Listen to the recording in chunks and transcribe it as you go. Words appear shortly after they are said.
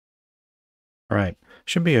All right,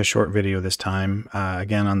 should be a short video this time,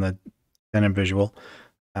 again on the Deneb visual.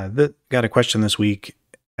 Got a question this week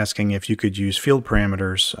asking if you could use field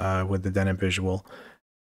parameters with the Deneb visual.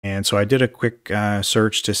 And so I did a quick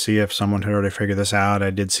search to see if someone had already figured this out. I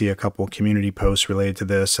did see a couple community posts related to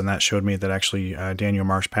this, and that showed me that actually Daniel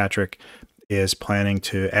Marsh-Patrick is planning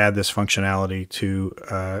to add this functionality to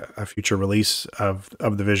a future release of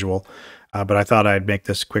the visual. But I thought I'd make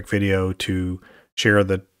this quick video to share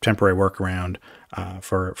the temporary workaround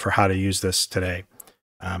for how to use this today.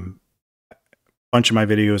 A bunch of my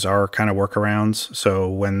videos are kind of workarounds, so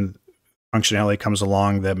when functionality comes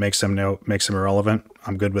along that makes them irrelevant,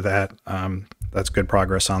 I'm good with that. That's good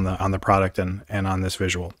progress on the product and on this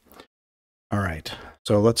visual. All right,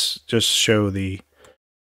 so let's just show the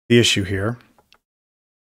issue here.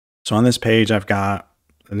 So on this page, I've got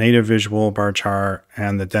the native visual bar chart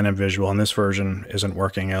and the Deneb visual, and this version isn't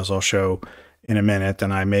working, as I'll show in a minute.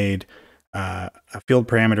 And I made a field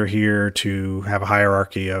parameter here to have a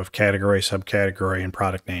hierarchy of category, subcategory, and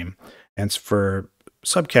product name. And for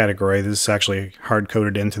subcategory, this is actually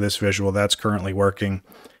hard-coded into this visual. That's currently working.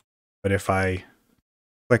 But if I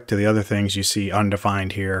click to the other things, you see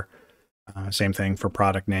undefined here. Same thing for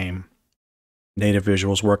product name. Native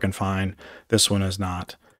visual's working fine. This one is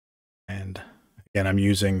not. And again, I'm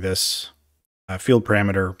using this field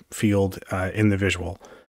parameter field in the visual,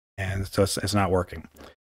 and so it's not working.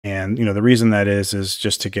 And the reason that is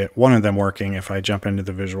just to get one of them working. If I jump into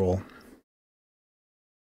the visual,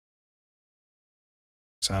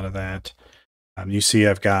 out of that, you see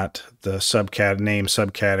I've got the name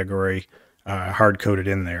subcategory hard coded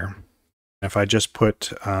in there. If I just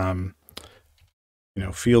put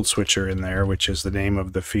field switcher in there, which is the name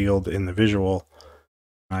of the field in the visual,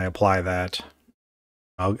 I apply that,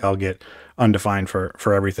 I'll get undefined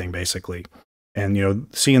for everything basically. And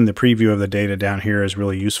seeing the preview of the data down here is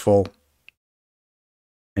really useful,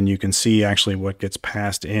 and you can see actually what gets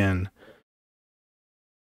passed in.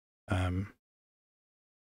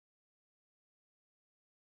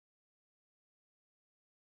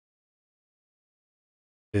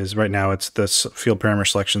 Is right now it's this field parameter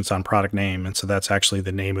selections on product name, and so that's actually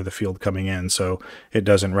the name of the field coming in, so it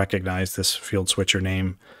doesn't recognize this field switcher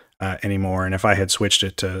name anymore. And if I had switched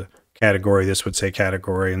it to category, this would say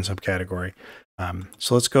category and subcategory.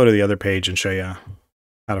 So let's go to the other page and show you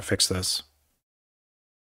how to fix this.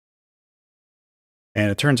 And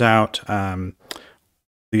it turns out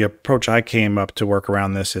the approach I came up to work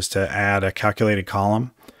around this is to add a calculated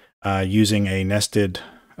column using a nested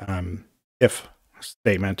if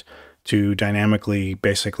statement to dynamically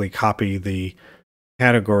basically copy the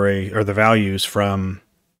category or the values from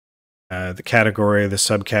the category, the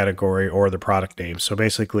subcategory, or the product name. So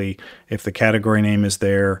basically, if the category name is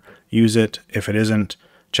there, use it. If it isn't,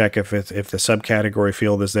 check if the subcategory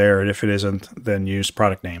field is there, and if it isn't, then use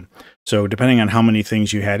product name. So depending on how many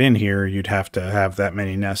things you had in here, you'd have to have that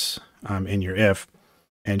many nests in your if.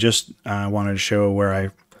 And just wanted to show where I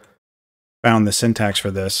found the syntax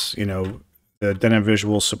for this. The Deneb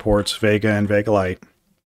visual supports Vega and Vega Lite.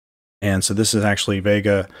 And so this is actually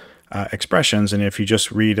Vega expressions. And if you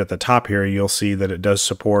just read at the top here, you'll see that it does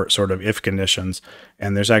support sort of if conditions.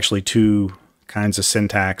 And there's actually two kinds of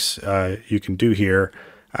syntax you can do here.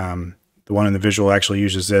 The one in the visual actually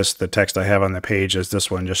uses this. The text I have on the page is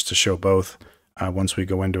this one, just to show both once we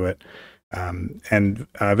go into it. And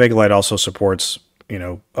Vega Lite also supports,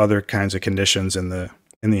 other kinds of conditions in the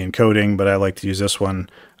encoding, but I like to use this one.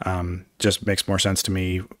 Just makes more sense to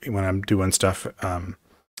me when I'm doing stuff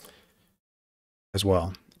as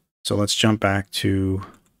well. So let's jump back to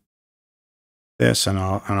this, and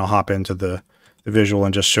I'll hop into the visual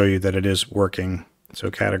and just show you that it is working.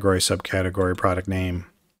 So category, subcategory, product name.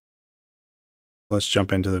 Let's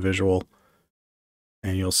jump into the visual,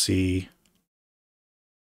 and you'll see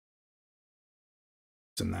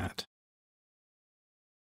it's in that.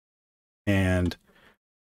 And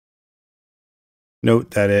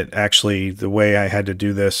note that it actually, the way I had to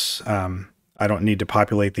do this, I don't need to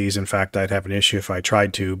populate these. In fact, I'd have an issue if I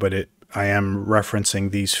tried to, but I am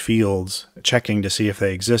referencing these fields, checking to see if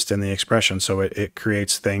they exist in the expression. So it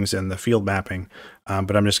creates things in the field mapping,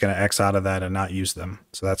 but I'm just going to X out of that and not use them.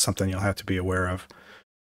 So that's something you'll have to be aware of.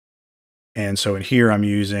 And so in here, I'm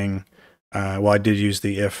using, well, I did use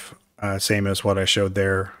the if, same as what I showed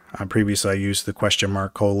there. Previously, I used the question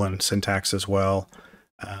mark colon syntax as well.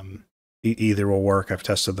 Either will work. I've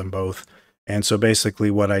tested them both. And so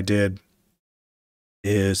basically what I did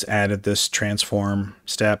is added this transform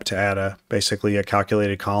step to add basically a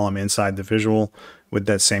calculated column inside the visual with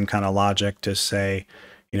that same kind of logic to say,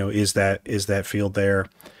 is that field there?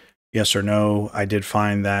 Yes or no. I did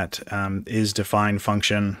find that is defined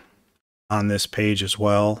function on this page as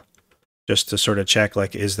well, just to sort of check,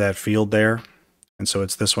 like, is that field there? And so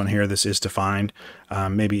it's this one here. This is defined.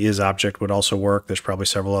 Maybe is object would also work. There's probably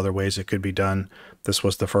several other ways it could be done. This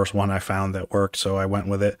was the first one I found that worked, so I went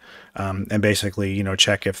with it. And basically,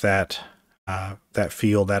 check if that that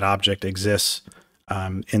field, that object exists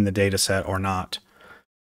in the data set or not.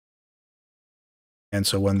 And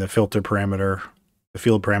so when the field parameter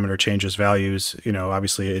changes values,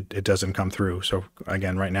 obviously it doesn't come through. So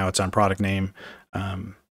again, right now it's on product name.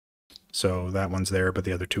 So that one's there, but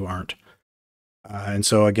the other two aren't. And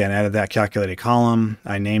so again, added that calculated column.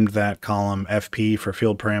 I named that column FP for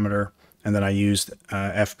field parameter, and then I used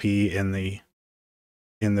FP in the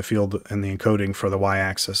field in the encoding for the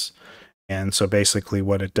y-axis. And so basically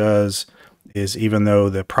what it does is, even though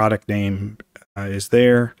the product name is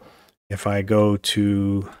there, if I go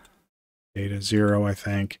to data 0, I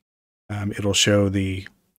think, it'll show the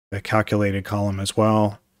calculated column as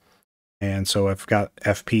well. And so I've got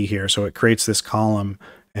FP here. So it creates this column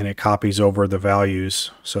and it copies over the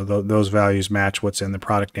values. So those values match what's in the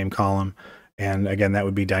product name column. And again, that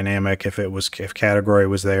would be dynamic. If category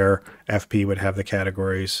was there, FP would have the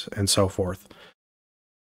categories and so forth.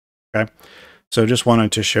 Okay. So just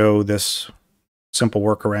wanted to show this simple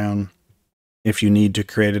workaround. If you need to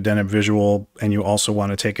create a Deneb visual and you also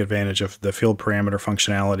want to take advantage of the field parameter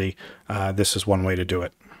functionality, this is one way to do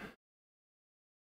it.